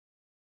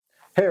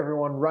Hey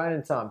everyone, Ryan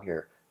and Tom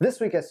here.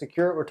 This week at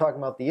SecureIt, we're talking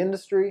about the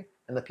industry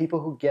and the people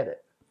who get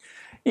it.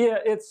 Yeah,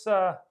 it's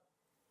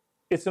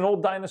an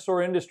old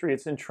dinosaur industry.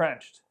 It's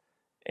entrenched,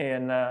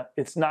 and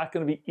it's not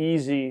going to be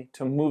easy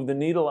to move the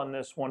needle on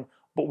this one,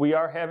 but we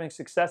are having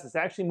success. It's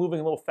actually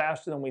moving a little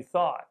faster than we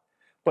thought.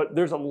 But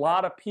there's a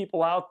lot of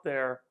people out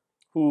there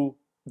who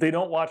they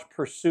don't watch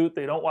Pursuit,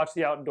 they don't watch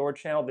the Outdoor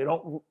Channel, they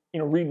don't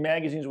read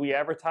magazines we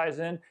advertise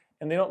in,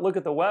 and they don't look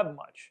at the web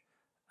much.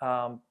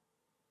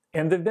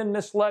 And they've been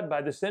misled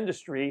by this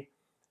industry,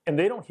 and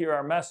they don't hear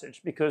our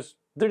message because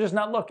they're just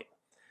not looking.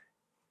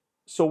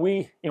 So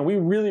we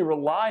really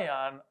rely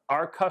on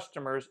our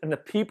customers and the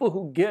people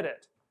who get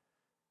it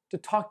to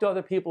talk to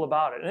other people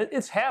about it. And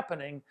it's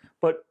happening,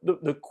 but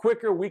the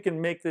quicker we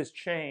can make this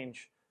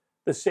change,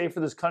 the safer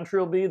this country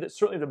will be,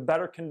 certainly the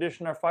better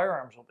condition our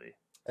firearms will be.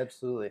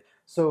 Absolutely.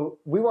 So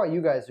we want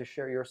you guys to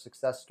share your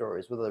success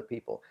stories with other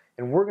people,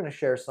 and we're going to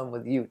share some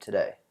with you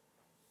today.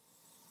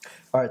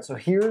 All right, so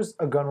here's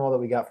a gun wall that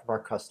we got from our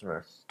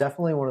customer.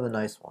 Definitely one of the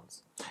nice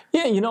ones.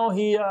 Yeah,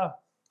 he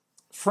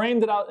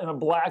framed it out in a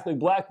black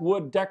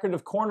wood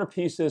decorative corner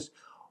pieces.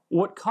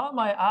 What caught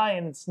my eye,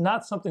 and it's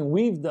not something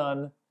we've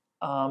done,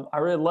 I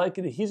really like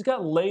it. He's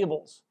got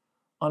labels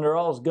under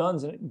all his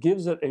guns, and it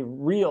gives it a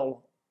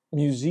real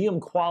museum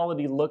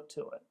quality look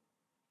to it.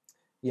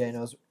 Yeah, he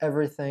knows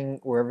everything,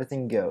 where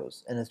everything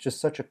goes, and it's just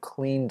such a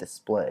clean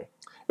display.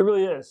 It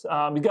really is.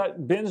 You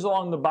got bins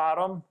along the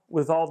bottom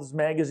with all these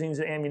magazines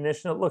and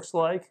ammunition. It looks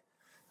like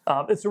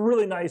it's a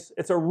really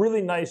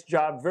nice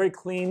job, very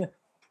clean,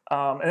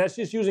 and that's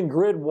just using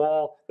grid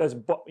wall that's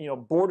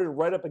boarded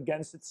right up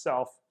against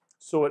itself,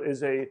 so it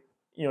is a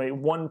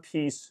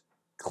one-piece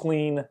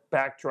clean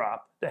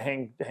backdrop to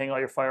hang all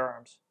your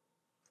firearms.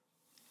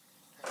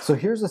 So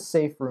here's a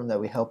safe room that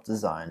we helped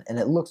design, and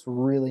it looks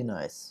really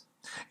nice.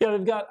 Yeah,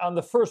 they've got on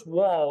the first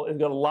wall, they've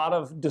got a lot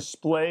of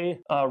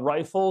display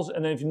rifles,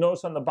 and then if you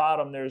notice on the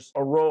bottom, there's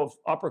a row of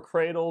upper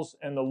cradles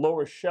and the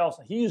lower shelves.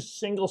 He used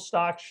single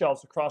stock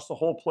shelves across the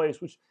whole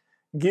place, which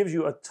gives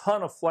you a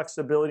ton of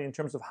flexibility in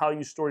terms of how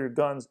you store your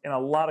guns and a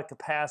lot of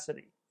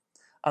capacity.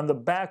 On the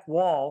back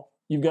wall,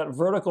 you've got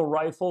vertical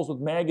rifles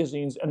with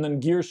magazines and then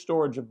gear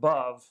storage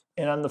above.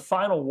 And on the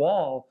final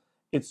wall,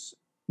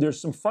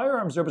 there's some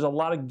firearms there, but there's a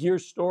lot of gear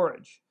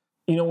storage.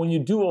 When you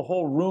do a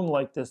whole room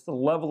like this, the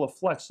level of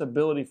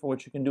flexibility for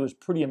what you can do is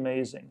pretty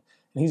amazing.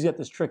 And he's got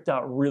this tricked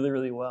out really,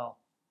 really well.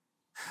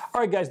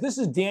 All right, guys, this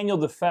is Daniel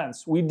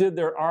Defense. We did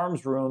their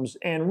arms rooms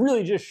and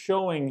really just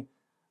showing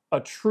a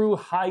true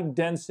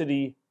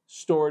high-density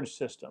storage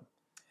system.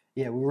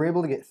 Yeah, we were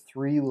able to get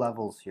 3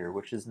 levels here,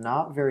 which is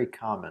not very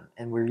common.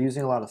 And we're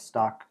using a lot of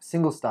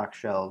single stock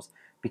shelves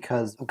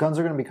because guns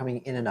are going to be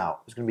coming in and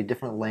out. There's going to be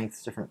different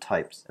lengths, different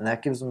types, and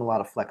that gives them a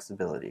lot of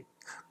flexibility.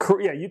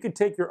 Yeah, you could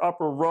take your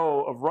upper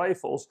row of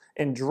rifles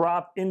and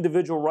drop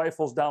individual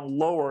rifles down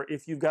lower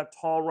if you've got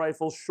tall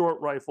rifles, short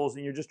rifles,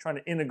 and you're just trying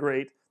to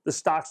integrate the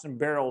stocks and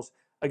barrels.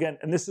 Again,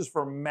 and this is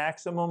for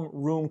maximum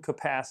room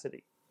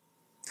capacity.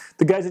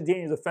 The guys at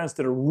Daniel Defense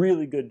did a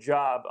really good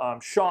job.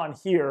 Sean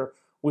here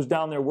was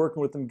down there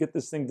working with them, get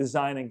this thing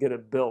designed and get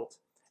it built.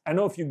 I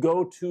know if you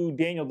go to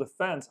Daniel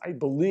Defense, I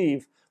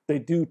believe they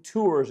do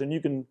tours and you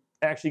can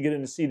actually get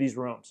in to see these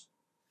rooms.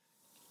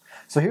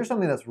 So here's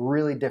something that's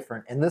really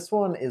different, and this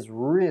one is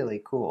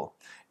really cool.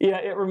 Yeah,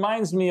 it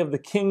reminds me of the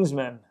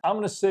Kingsman. I'm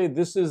going to say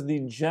this is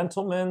the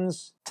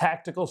gentleman's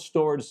tactical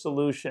storage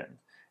solution.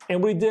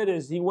 And what he did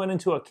is he went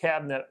into a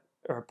cabinet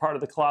or part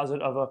of the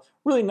closet of a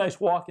really nice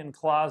walk-in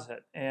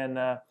closet. And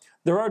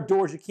there are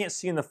doors you can't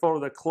see in the photo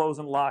that close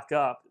and lock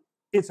up.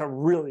 It's a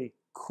really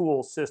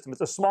cool system.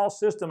 It's a small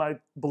system. I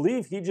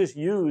believe he just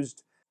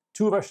used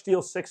 2 of our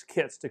Steel 6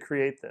 kits to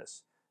create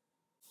this.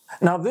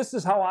 Now, this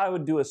is how I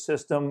would do a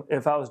system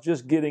if I was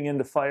just getting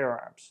into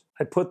firearms.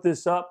 I'd put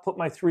this up, put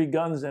my 3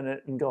 guns in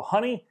it, and go,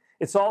 honey,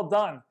 it's all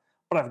done,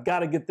 but I've got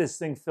to get this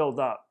thing filled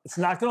up. It's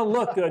not going to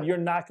look good. You're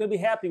not going to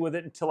be happy with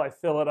it until I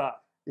fill it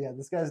up. Yeah,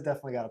 this guy's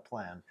definitely got a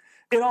plan.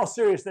 In all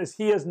seriousness,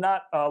 he has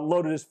not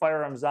loaded his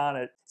firearms on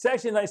it. It's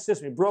actually a nice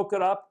system. He broke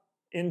it up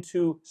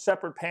into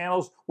separate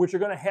panels, which are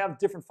going to have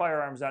different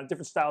firearms on it,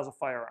 different styles of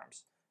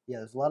firearms. Yeah,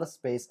 there's a lot of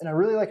space, and I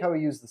really like how we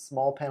use the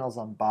small panels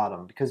on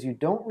bottom because you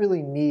don't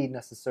really need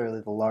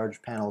necessarily the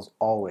large panels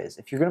always.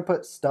 If you're going to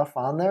put stuff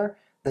on there,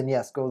 then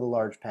yes, go with the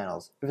large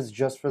panels. If it's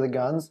just for the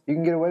guns, you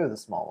can get away with the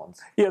small ones.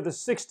 Yeah, the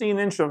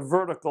 16-inch of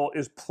vertical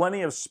is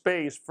plenty of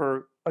space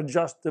for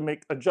to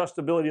make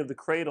adjustability of the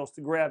cradles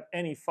to grab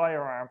any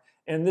firearm.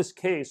 And in this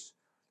case,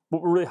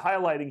 what we're really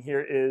highlighting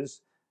here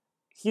is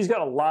he's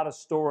got a lot of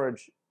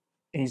storage,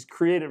 and he's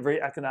created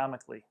very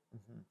economically.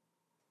 Mm-hmm.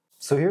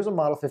 So here's a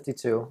Model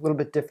 52, a little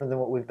bit different than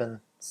what we've been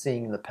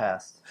seeing in the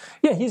past.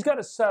 Yeah, he's got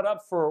it set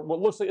up for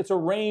what looks like it's a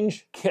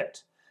range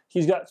kit.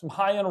 He's got some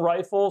high-end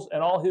rifles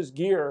and all his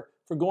gear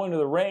for going to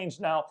the range.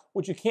 Now,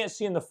 what you can't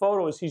see in the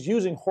photo is he's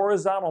using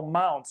horizontal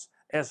mounts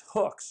as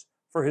hooks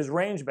for his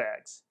range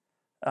bags.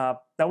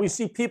 Now, we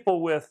see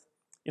people with,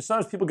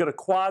 sometimes people get a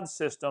quad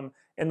system,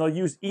 and they'll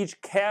use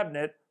each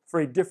cabinet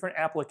for a different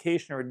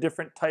application or a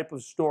different type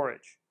of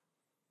storage.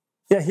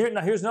 Yeah,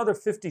 here's another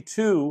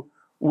 52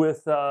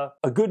 with a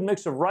good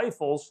mix of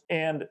rifles,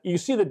 and you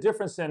see the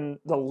difference in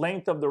the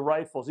length of the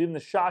rifles. Even the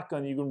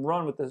shotgun you can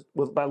run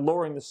by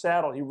lowering the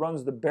saddle. He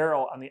runs the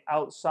barrel on the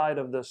outside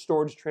of the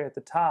storage tray at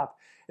the top,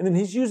 and then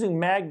he's using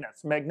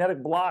magnets,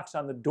 magnetic blocks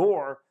on the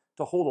door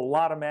to hold a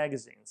lot of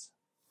magazines.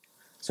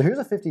 So here's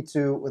a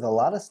 52 with a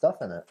lot of stuff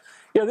in it.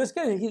 Yeah, this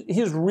guy,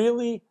 he's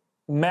really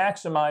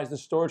maximized the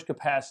storage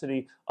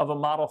capacity of a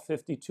Model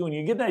 52, and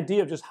you get an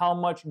idea of just how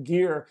much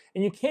gear,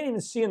 and you can't even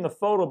see in the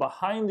photo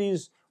behind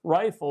these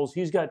rifles,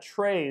 he's got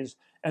trays,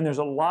 and there's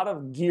a lot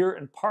of gear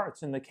and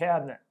parts in the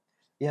cabinet.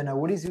 Yeah, now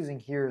what he's using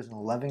here is an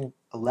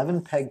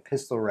 11 peg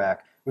pistol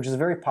rack, which is a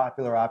very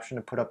popular option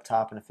to put up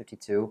top in a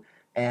 52.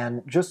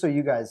 And just so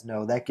you guys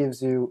know, that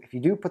gives you, if you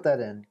do put that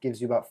in,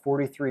 gives you about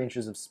 43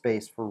 inches of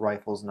space for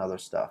rifles and other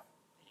stuff.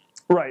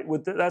 Right,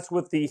 that's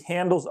with the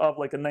handles of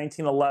like a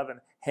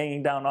 1911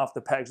 hanging down off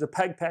the pegs. The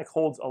peg pack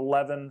holds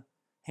 11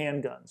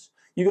 handguns.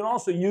 You can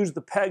also use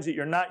the pegs that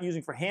you're not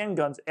using for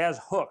handguns as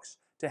hooks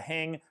to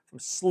hang from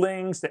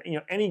slings to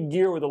any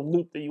gear with a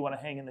loop that you want to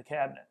hang in the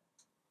cabinet.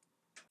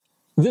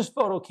 This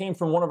photo came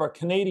from one of our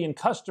Canadian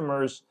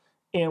customers,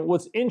 and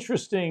what's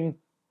interesting,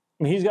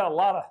 I mean, he's got a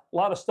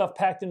lot of stuff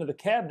packed into the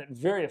cabinet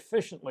very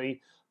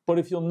efficiently, but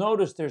if you'll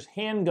notice there's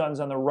handguns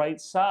on the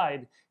right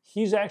side.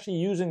 He's actually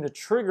using the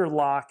trigger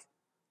lock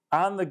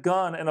on the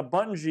gun and a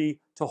bungee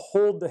to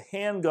hold the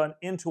handgun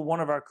into one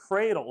of our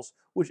cradles,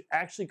 which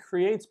actually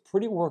creates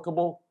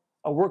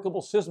a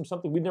workable system,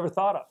 something we'd never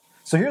thought of.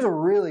 So here's a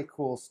really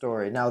cool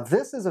story. Now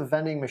this is a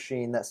vending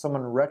machine that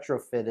someone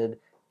retrofitted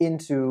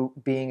into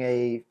being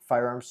a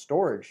firearm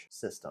storage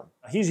system.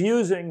 He's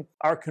using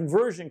our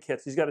conversion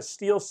kits. He's got a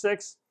steel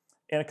 6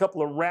 and a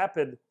couple of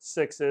rapid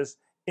 6s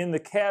in the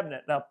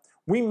cabinet. Now,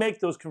 we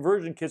make those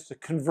conversion kits to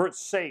convert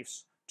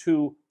safes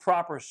to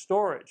proper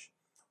storage.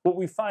 What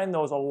we find,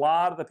 though, is a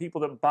lot of the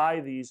people that buy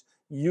these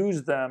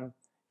use them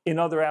in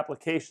other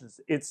applications.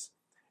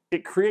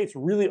 It creates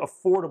really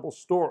affordable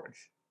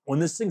storage. When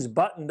this thing's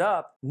buttoned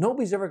up,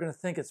 nobody's ever going to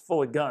think it's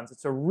full of guns.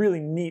 It's a really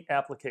neat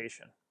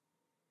application.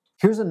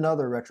 Here's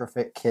another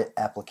retrofit kit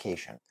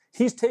application.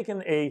 He's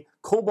taken a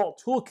Cobalt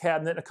tool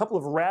cabinet and a couple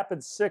of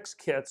Rapid 6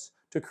 kits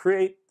to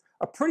create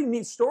a pretty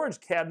neat storage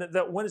cabinet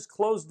that, when it's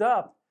closed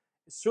up,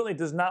 it certainly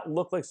does not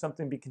look like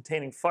something to be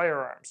containing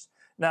firearms.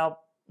 Now,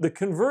 the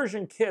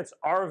conversion kits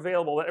are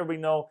available, let everybody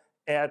know,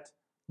 at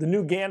the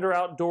new Gander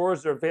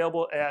Outdoors. They're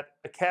available at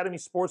Academy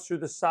Sports through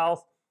the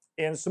South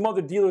and some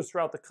other dealers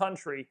throughout the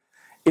country.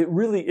 It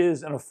really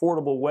is an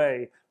affordable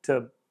way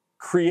to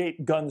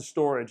create gun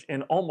storage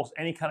in almost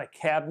any kind of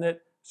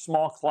cabinet,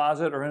 small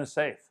closet, or in a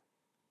safe.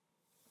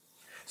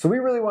 So we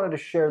really wanted to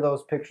share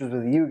those pictures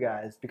with you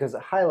guys because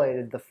it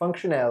highlighted the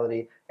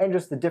functionality and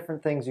just the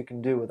different things you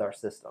can do with our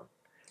system.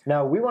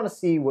 Now we want to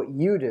see what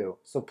you do,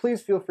 so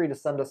please feel free to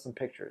send us some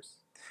pictures.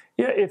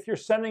 Yeah, if you're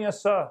sending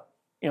us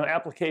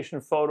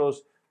application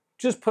photos,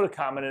 just put a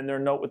comment in there,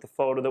 note with the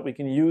photo that we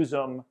can use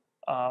them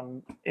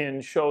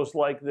in shows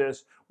like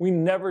this. We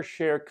never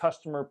share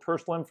customer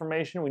personal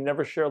information. We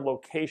never share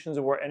locations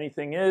of where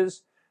anything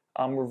is.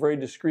 We're very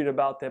discreet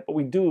about that, but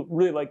we do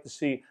really like to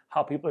see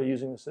how people are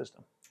using the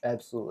system.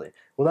 Absolutely.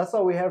 Well, that's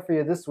all we have for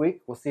you this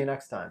week. We'll see you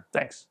next time.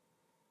 Thanks.